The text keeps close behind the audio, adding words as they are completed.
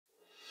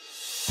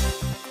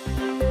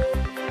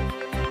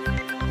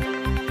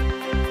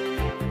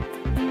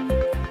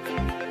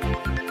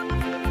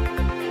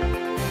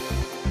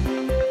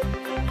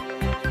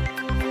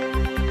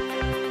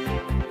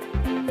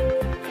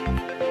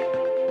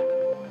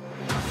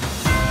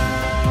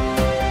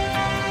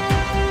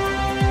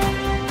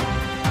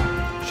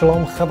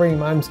Shalom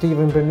Chavrim, I'm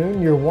Stephen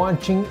Ben-Nun. You're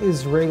watching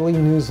Israeli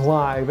News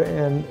Live,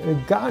 and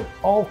it got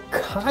all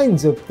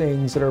kinds of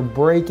things that are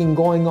breaking,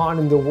 going on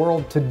in the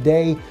world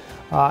today.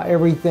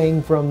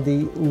 Everything from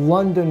the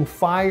London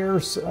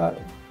fires,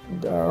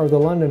 or the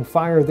London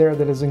fire there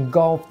that has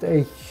engulfed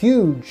a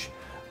huge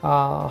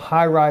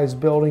high-rise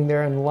building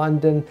there in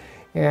London.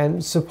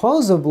 And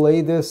supposedly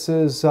this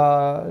is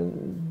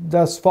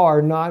thus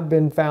far not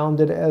been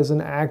founded as an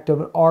act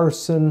of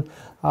arson,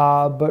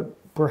 but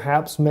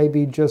perhaps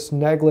maybe just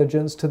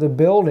negligence to the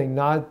building,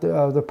 not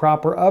the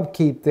proper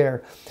upkeep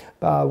there.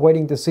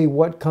 Waiting to see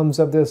what comes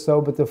of this though,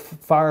 but the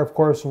fire of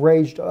course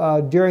raged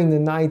during the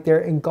night there,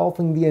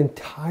 engulfing the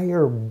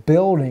entire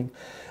building.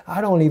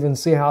 I don't even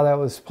see how that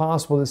was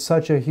possible. It's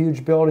such a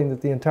huge building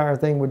that the entire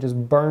thing would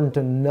just burn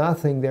to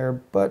nothing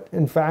there, but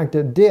in fact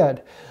it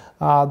did.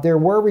 There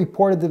were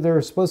reported that there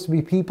were supposed to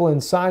be people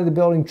inside the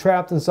building,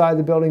 trapped inside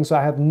the building, so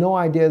I have no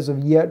idea as of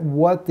yet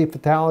what the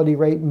fatality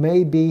rate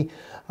may be.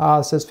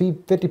 Says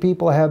 50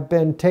 people have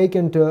been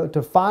taken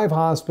to 5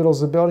 hospitals.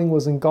 The building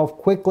was engulfed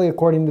quickly,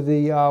 according to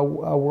the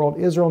World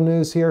Israel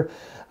News here,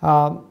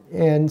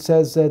 and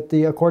says that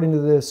according to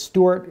the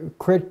Stuart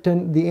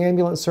Crichton, the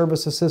Ambulance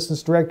Service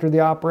Assistance Director of the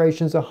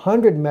operations,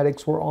 100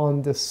 medics were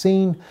on the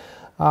scene.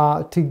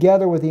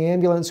 Together with the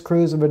ambulance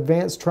crews of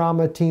advanced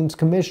trauma teams,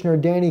 Commissioner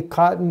Danny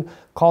Cotton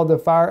called the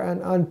fire an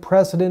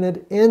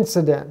unprecedented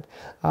incident,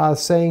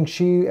 saying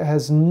she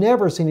has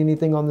never seen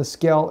anything on the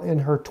scale in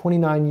her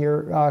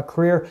 29-year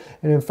career.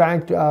 And in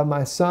fact,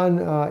 my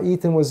son,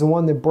 Ethan, was the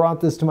one that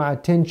brought this to my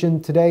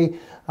attention today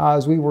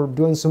as we were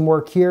doing some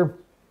work here.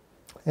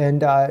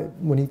 And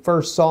when he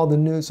first saw the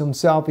news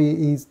himself,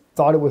 he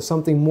thought it was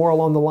something more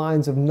along the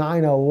lines of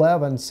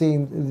 9/11,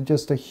 seeing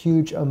just a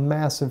huge,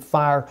 massive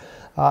fire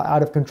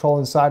out of control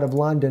inside of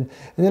London.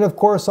 And then, of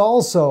course,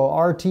 also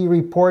RT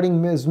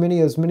reporting, as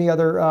many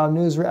other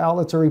news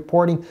outlets are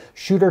reporting,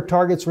 shooter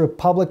targets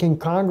Republican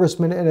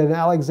Congressmen at an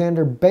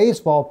Alexander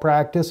baseball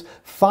practice.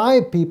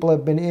 5 people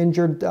have been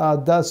injured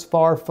thus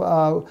far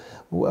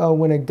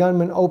when a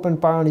gunman opened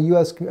fire on a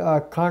U.S.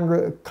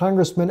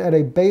 Congressman at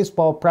a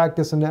baseball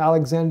practice in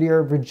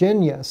Alexandria,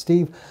 Virginia.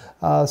 Steve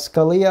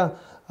Scalia,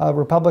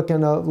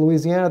 Republican of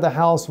Louisiana, the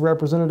House of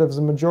Representatives,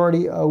 the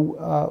majority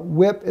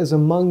whip, is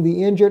among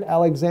the injured.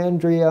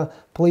 Alexandria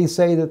police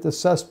say that the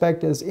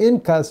suspect is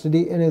in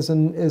custody and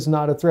is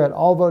not a threat.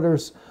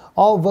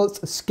 All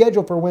votes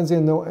scheduled for Wednesday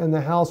in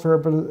the House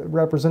of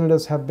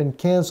Representatives have been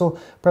canceled.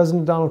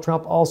 President Donald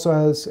Trump also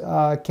has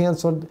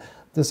canceled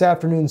this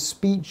afternoon's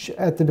speech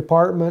at the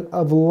Department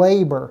of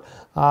Labor.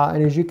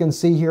 And as you can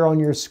see here on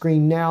your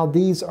screen now,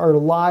 these are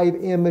live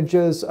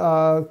images,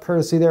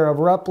 courtesy there of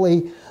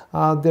Rupley.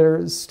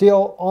 They're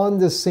still on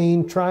the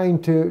scene trying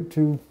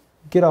to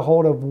get a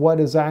hold of what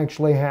has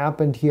actually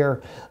happened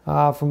here.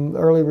 From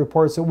early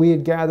reports that we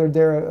had gathered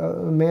there,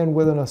 a man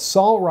with an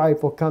assault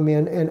rifle come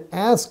in and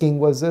asking,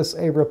 was this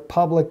a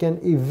Republican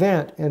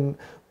event? And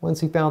once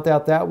he found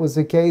out that was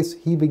the case,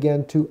 he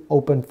began to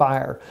open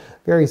fire.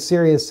 Very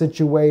serious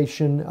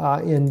situation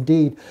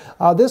indeed.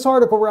 This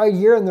article right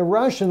here in the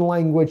Russian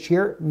language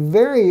here,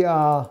 very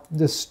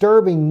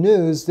disturbing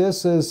news.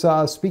 This is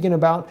speaking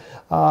about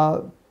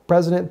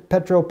President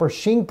Petro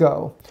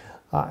Poroshenko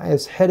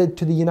is headed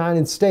to the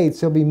United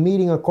States. He'll be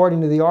meeting,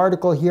 according to the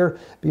article here,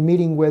 be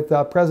meeting with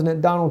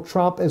President Donald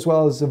Trump as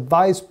well as the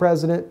Vice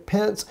President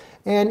Pence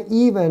and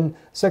even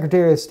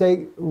Secretary of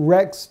State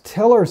Rex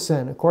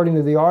Tillerson. According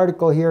to the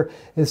article here,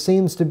 it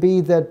seems to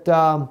be that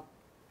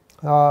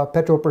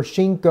Petro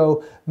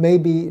Poroshenko may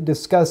be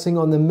discussing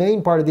on the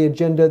main part of the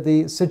agenda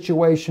the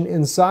situation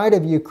inside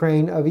of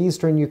Ukraine, of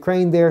eastern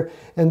Ukraine there,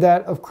 and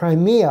that of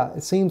Crimea.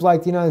 It seems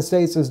like the United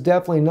States is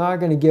definitely not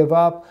going to give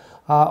up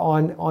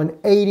on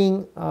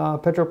aiding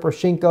Petro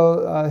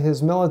Poroshenko,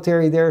 his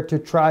military there, to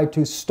try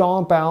to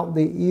stomp out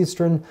the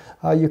eastern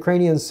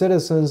Ukrainian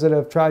citizens that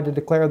have tried to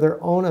declare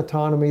their own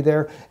autonomy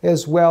there,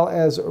 as well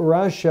as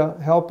Russia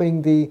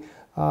helping the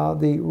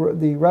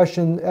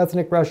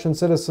ethnic Russian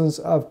citizens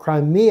of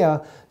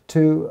Crimea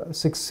to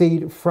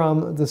succeed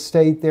from the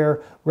state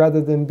there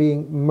rather than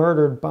being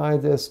murdered by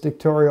this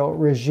dictatorial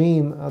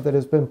regime that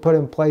has been put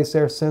in place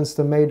there since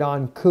the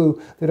Maidan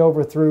coup that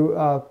overthrew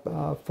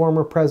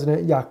former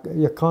President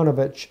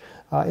Yanukovych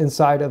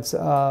inside of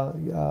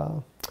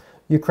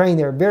Ukraine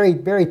there. Very,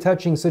 very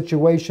touching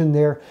situation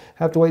there.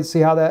 Have to wait to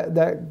see how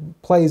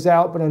that plays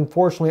out, but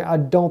unfortunately I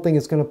don't think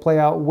it's going to play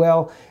out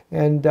well,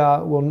 and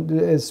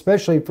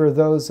especially for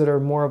those that are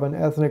more of an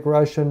ethnic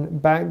Russian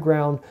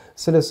background,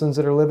 citizens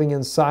that are living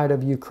inside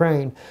of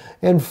Ukraine.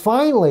 And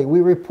finally,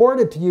 we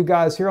reported to you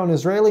guys here on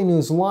Israeli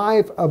News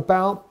Live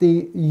about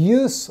the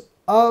use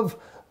of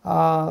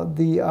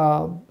the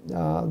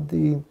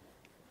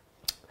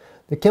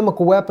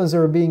chemical weapons that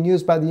were being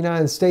used by the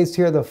United States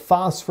here, the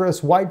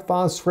phosphorus, white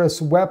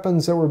phosphorus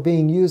weapons that were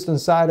being used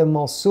inside of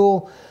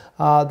Mosul.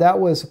 That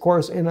was, of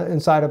course,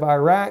 inside of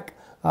Iraq.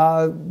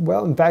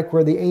 Well, in fact,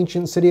 where the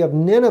ancient city of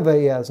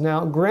Nineveh is.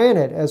 Now,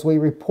 granted, as we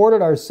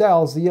reported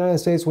ourselves, the United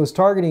States was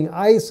targeting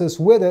ISIS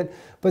with it,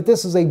 but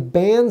this is a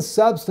banned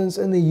substance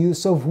in the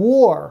use of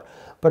war.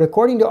 But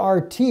according to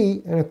RT,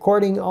 and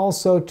according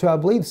also to, I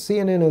believe,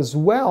 CNN as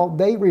well,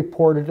 they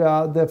reported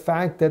the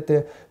fact that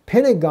the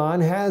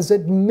Pentagon has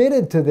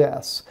admitted to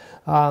this.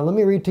 Let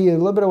me read to you a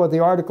little bit of what the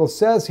article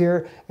says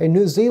here. A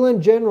New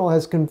Zealand general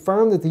has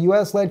confirmed that the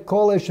U.S.-led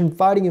coalition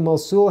fighting in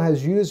Mosul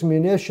has used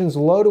munitions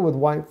loaded with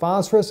white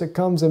phosphorus. It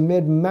comes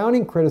amid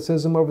mounting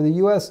criticism over the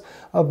U.S.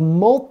 of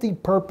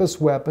multi-purpose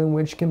weapon,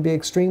 which can be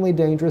extremely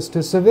dangerous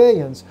to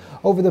civilians.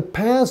 Over the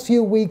past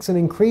few weeks, an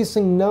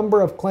increasing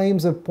number of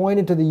claims have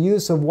pointed to the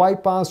use of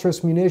white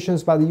phosphorus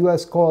munitions by the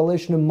U.S.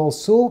 coalition in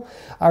Mosul,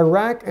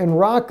 Iraq, and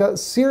Raqqa,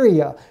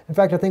 Syria. In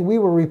fact, I think we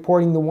were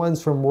reporting the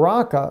ones from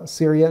Raqqa,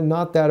 Syria,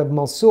 not that of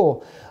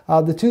Mosul.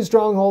 The two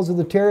strongholds of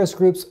the terrorist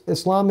groups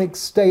Islamic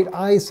State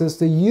ISIS.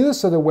 The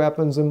use of the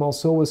weapons in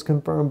Mosul was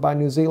confirmed by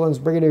New Zealand's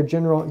Brigadier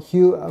General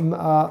Hugh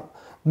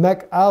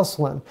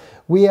McAuslan.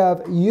 We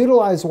have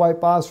utilized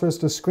white phosphorus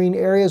to screen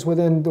areas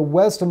within the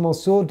west of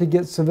Mosul to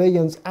get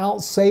civilians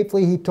out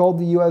safely, he told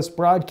the U.S.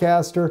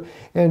 broadcaster,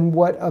 in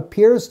what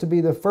appears to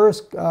be the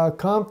first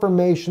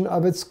confirmation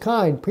of its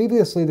kind.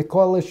 Previously, the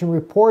coalition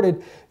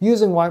reported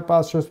using white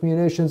phosphorus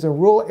munitions in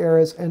rural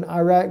areas in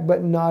Iraq,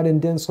 but not in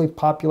densely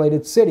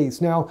populated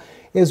cities. Now,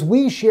 as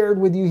we shared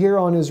with you here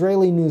on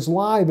Israeli News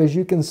Live, as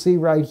you can see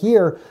right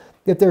here,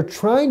 that they're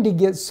trying to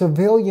get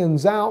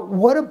civilians out.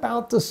 What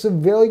about the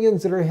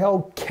civilians that are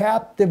held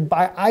captive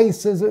by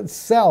ISIS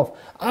itself?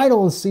 I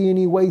don't see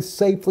any way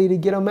safely to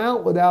get them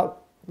out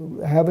without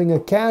having a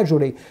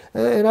casualty.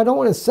 And I don't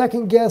want to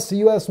second guess the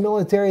U.S.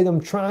 military, them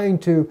trying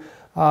to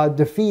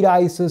defeat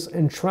ISIS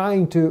and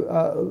trying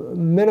to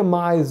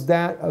minimize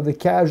that of the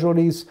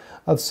casualties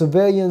of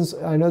civilians.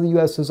 I know the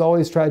U.S. has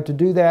always tried to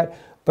do that,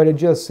 but it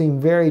just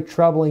seemed very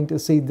troubling to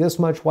see this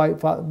much white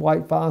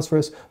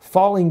phosphorus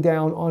falling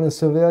down on a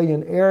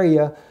civilian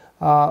area.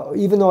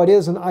 Even though it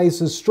is an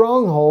ISIS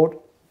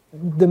stronghold,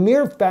 the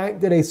mere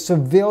fact that a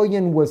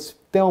civilian was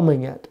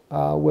filming it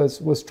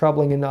was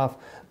troubling enough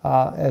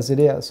as it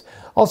is.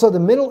 Also, the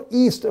Middle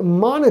East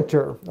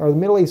Monitor, or the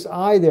Middle East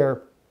Eye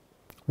there,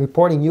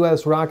 reporting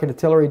U.S. rocket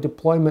artillery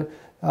deployment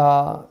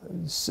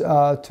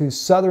to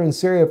southern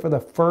Syria for the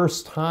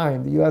first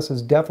time. The U.S.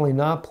 is definitely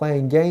not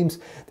playing games.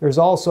 There's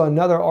also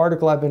another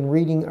article I've been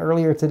reading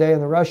earlier today in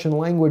the Russian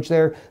language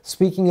there,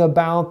 speaking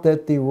about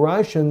that the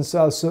Russians,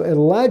 so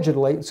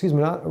allegedly, excuse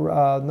me,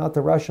 not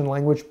the Russian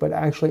language, but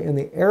actually in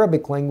the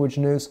Arabic language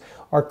news,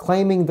 are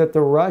claiming that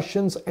the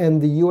Russians and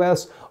the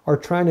U.S. are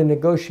trying to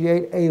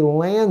negotiate a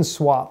land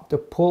swap to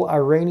pull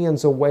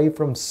Iranians away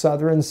from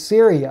southern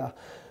Syria.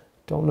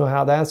 Don't know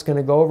how that's going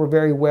to go over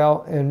very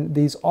well, and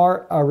these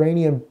are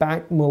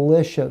Iranian-backed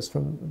militias.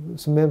 From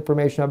some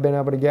information I've been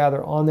able to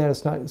gather on that,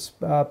 it's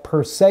not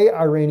per se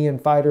Iranian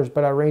fighters,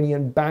 but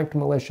Iranian-backed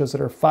militias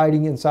that are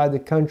fighting inside the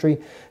country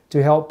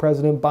to help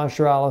President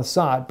Bashar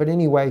al-Assad. But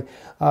anyway,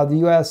 the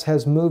U.S.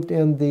 has moved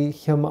in. The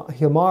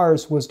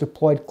HIMARS was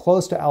deployed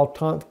close to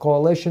Al-Tanf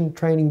coalition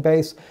training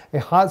base, a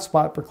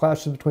hotspot for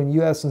clashes between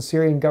U.S. and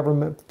Syrian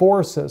government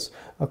forces,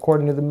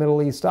 according to the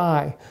Middle East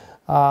Eye.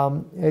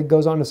 It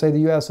goes on to say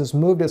the U.S. has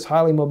moved its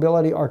highly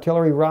mobility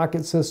artillery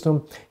rocket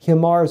system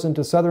HIMARS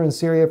into southern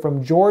Syria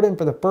from Jordan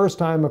for the first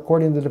time,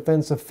 according to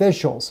defense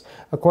officials.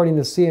 According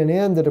to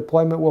CNN, the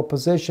deployment will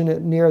position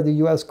it near the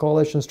U.S.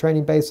 coalition's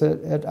training base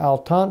at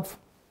Al-Tanf,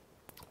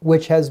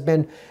 which has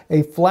been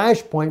a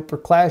flashpoint for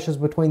clashes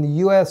between the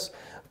U.S.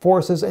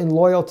 forces and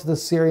loyal to the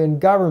Syrian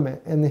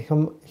government. And the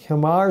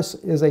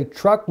HIMARS is a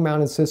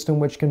truck-mounted system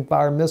which can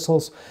fire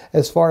missiles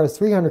as far as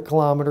 300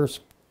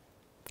 kilometers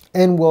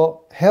and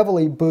will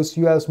heavily boost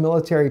U.S.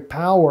 military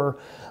power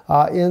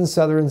in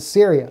southern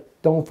Syria.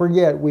 Don't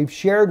forget, we've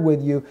shared with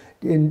you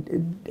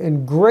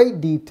in great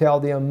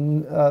detail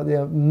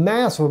the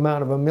massive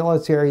amount of a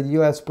military, the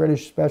U.S.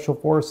 British Special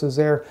Forces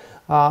there,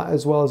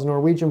 as well as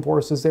Norwegian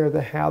forces there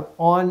that have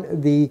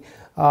on the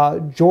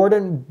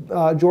Jordan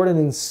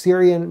and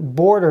Syrian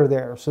border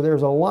there. So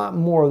there's a lot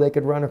more they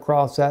could run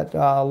across that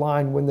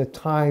line when the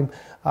time,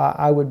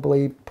 I would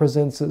believe,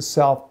 presents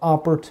itself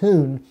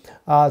opportune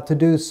to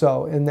do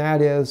so, and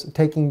that is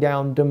taking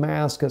down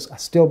Damascus. I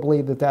still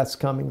believe that that's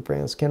coming,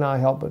 friends. Cannot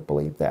help but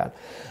believe that.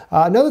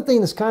 Another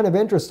thing that's kind of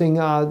interesting,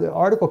 the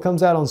article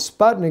comes out on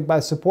Sputnik. By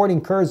supporting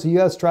Kurds, the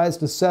U.S. tries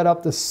to set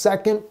up the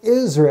second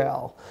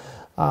Israel.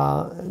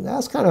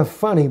 That's kind of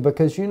funny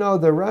because, you know,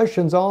 the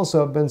Russians also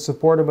have been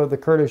supportive of the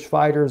Kurdish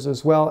fighters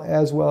as well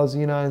as the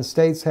United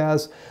States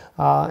has.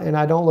 And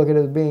I don't look at it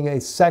as being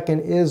a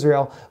second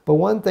Israel. But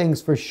one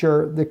thing's for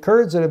sure, the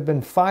Kurds that have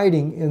been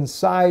fighting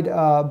inside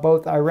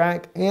both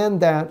Iraq and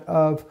that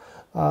of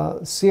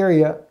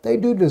Syria, they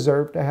do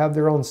deserve to have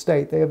their own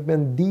state. They have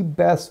been the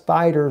best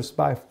fighters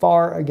by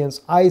far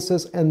against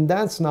ISIS, and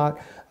that's not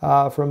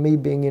from me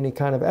being any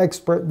kind of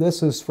expert.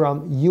 This is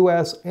from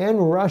U.S.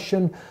 and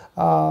Russian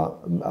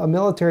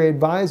military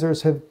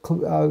advisors have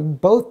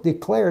both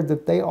declared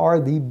that they are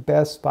the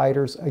best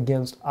fighters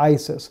against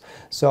ISIS.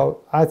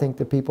 So I think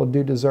the people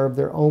do deserve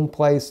their own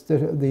place.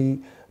 The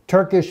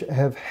Turkish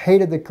have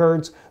hated the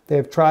Kurds. They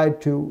have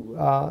tried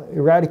to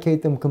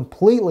eradicate them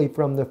completely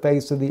from the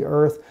face of the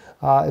earth,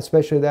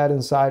 especially that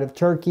inside of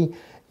Turkey.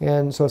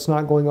 and so it's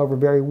not going over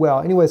very well.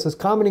 Anyway, it says,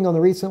 commenting on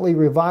the recently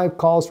revived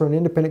calls for an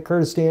independent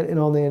Kurdistan and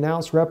on the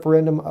announced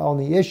referendum on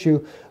the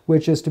issue,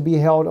 which is to be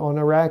held on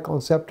Iraq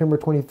on September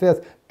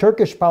 25th,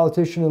 Turkish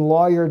politician and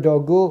lawyer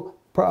Dogul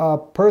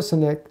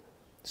Perinçek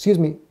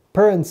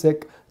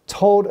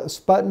told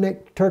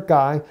Sputnik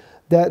Turkey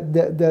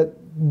that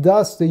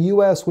thus the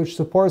U.S., which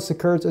supports the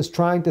Kurds, is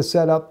trying to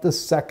set up the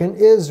second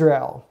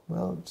Israel.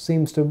 Well, it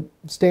seems to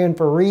stand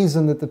for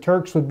reason that the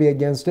Turks would be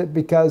against it,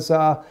 because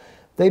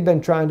they've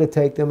been trying to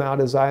take them out,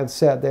 as I have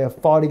said. They have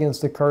fought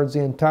against the Kurds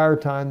the entire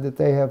time that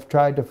they have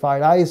tried to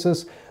fight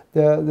ISIS.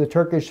 The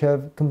Turkish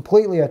have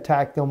completely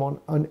attacked them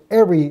on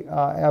every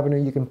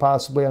avenue you can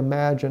possibly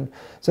imagine.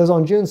 It says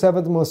on June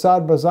 7th,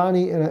 Mossad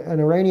Barzani, an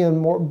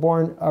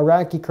Iranian-born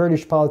Iraqi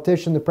Kurdish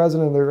politician, the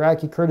president of the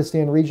Iraqi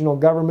Kurdistan regional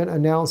government,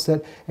 announced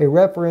that a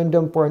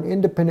referendum for an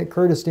independent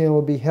Kurdistan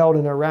will be held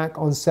in Iraq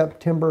on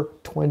September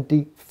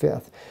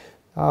 25th.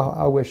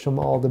 I wish them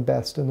all the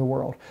best in the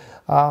world.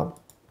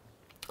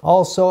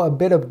 Also, a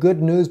bit of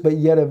good news, but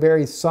yet a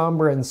very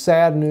somber and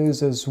sad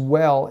news as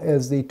well,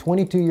 as the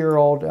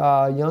 22-year-old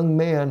young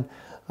man,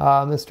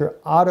 Mr.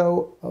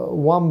 Otto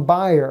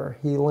Wambayer,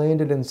 he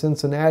landed in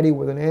Cincinnati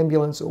with an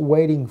ambulance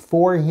waiting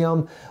for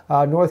him.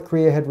 North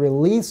Korea had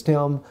released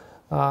him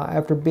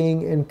after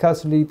being in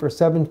custody for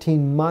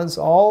 17 months,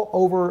 all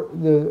over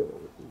the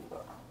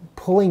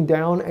pulling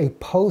down a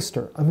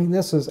poster. I mean,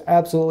 this is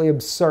absolutely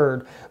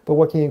absurd, but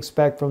what can you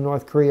expect from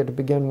North Korea to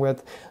begin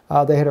with?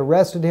 They had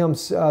arrested him,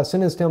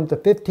 sentenced him to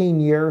 15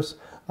 years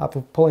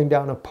for pulling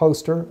down a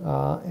poster,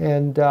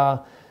 and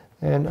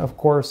of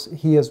course,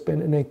 he has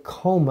been in a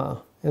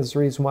coma, is the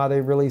reason why they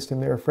released him.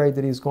 They're afraid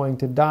that he's going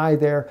to die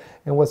there,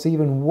 and what's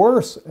even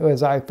worse,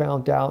 as I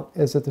found out,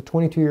 is that the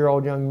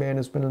 22-year-old young man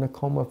has been in a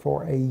coma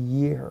for a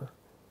year.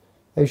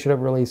 They should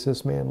have released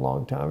this man a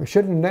long time. They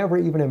should have never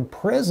even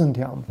imprisoned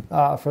him,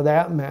 for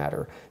that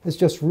matter. It's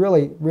just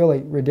really,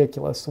 really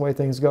ridiculous the way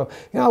things go.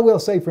 You know, I will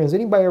say, friends,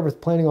 anybody ever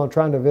planning on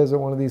trying to visit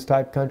one of these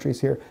type countries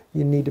here,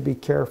 you need to be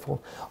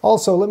careful.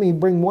 Also, let me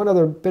bring one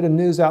other bit of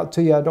news out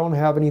to you. I don't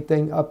have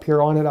anything up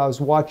here on it. I was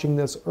watching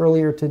this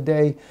earlier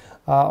today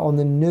on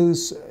the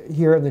news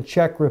here in the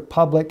Czech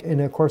Republic,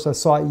 and of course I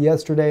saw it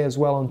yesterday as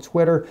well on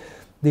Twitter.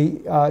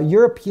 The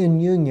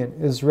European Union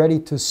is ready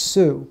to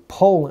sue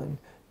Poland,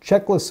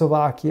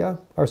 Czechoslovakia,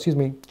 or excuse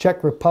me,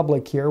 Czech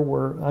Republic here,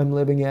 where I'm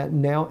living at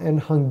now, and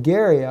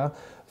Hungary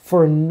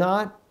for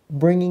not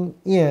bringing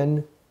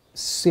in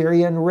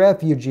Syrian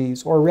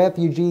refugees or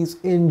refugees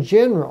in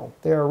general.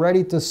 They are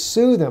ready to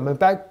sue them. In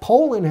fact,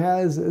 Poland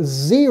has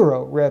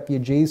 0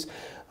 refugees.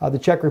 The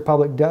Czech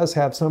Republic does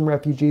have some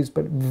refugees,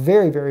 but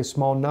very, very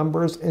small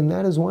numbers, and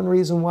that is one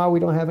reason why we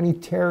don't have any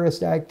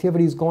terrorist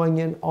activities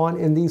going on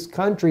in these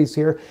countries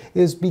here,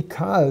 is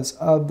because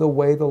of the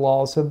way the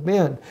laws have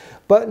been.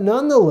 But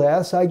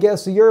nonetheless, I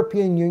guess the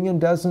European Union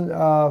doesn't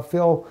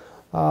feel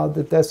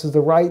that this is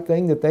the right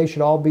thing, that they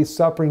should all be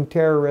suffering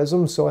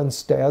terrorism, so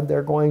instead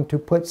they're going to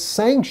put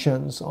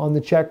sanctions on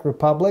the Czech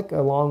Republic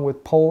along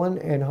with Poland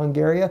and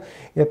Hungary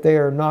if they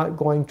are not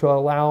going to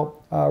allow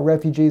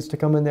refugees to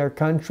come in their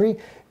country,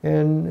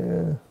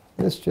 and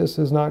this just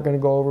is not going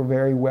to go over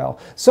very well.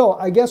 So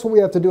I guess what we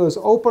have to do is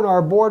open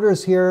our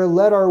borders here,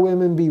 let our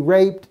women be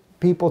raped,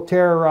 people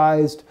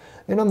terrorized.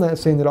 And I'm not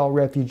saying that all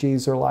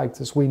refugees are like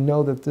this. We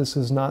know that this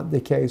is not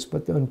the case,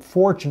 but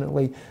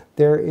unfortunately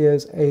there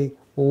is a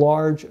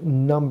large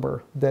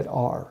number that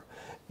are.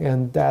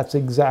 And that's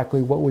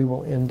exactly what we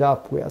will end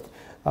up with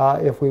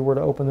if we were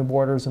to open the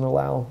borders and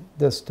allow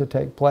this to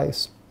take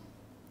place.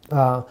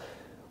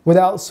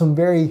 Without some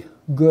very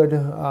good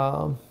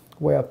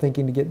way of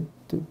thinking to get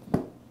to,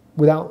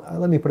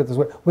 let me put it this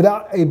way,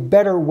 without a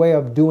better way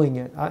of doing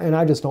it, and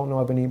I just don't know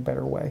of any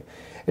better way.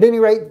 At any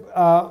rate,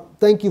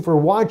 thank you for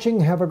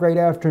watching. Have a great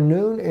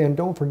afternoon, and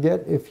don't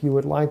forget, if you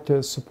would like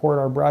to support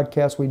our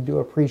broadcast, we do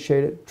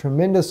appreciate it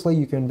tremendously.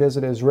 You can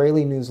visit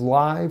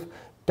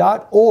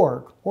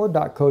IsraeliNewsLive.org or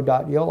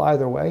 .co.il,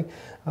 either way.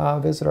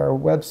 Visit our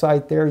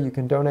website there. You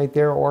can donate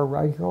there, or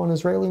right here on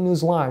Israeli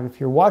News Live. If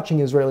you're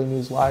watching Israeli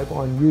News Live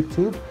on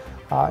YouTube,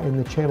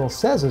 and the channel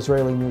says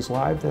Israeli News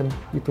Live, then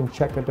you can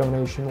check a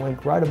donation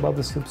link right above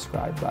the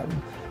subscribe button.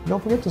 And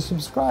don't forget to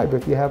subscribe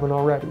if you haven't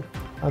already.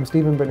 I'm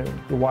Stephen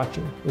Ben-Nun. You're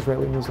watching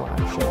Israeli News Live.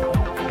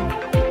 Show.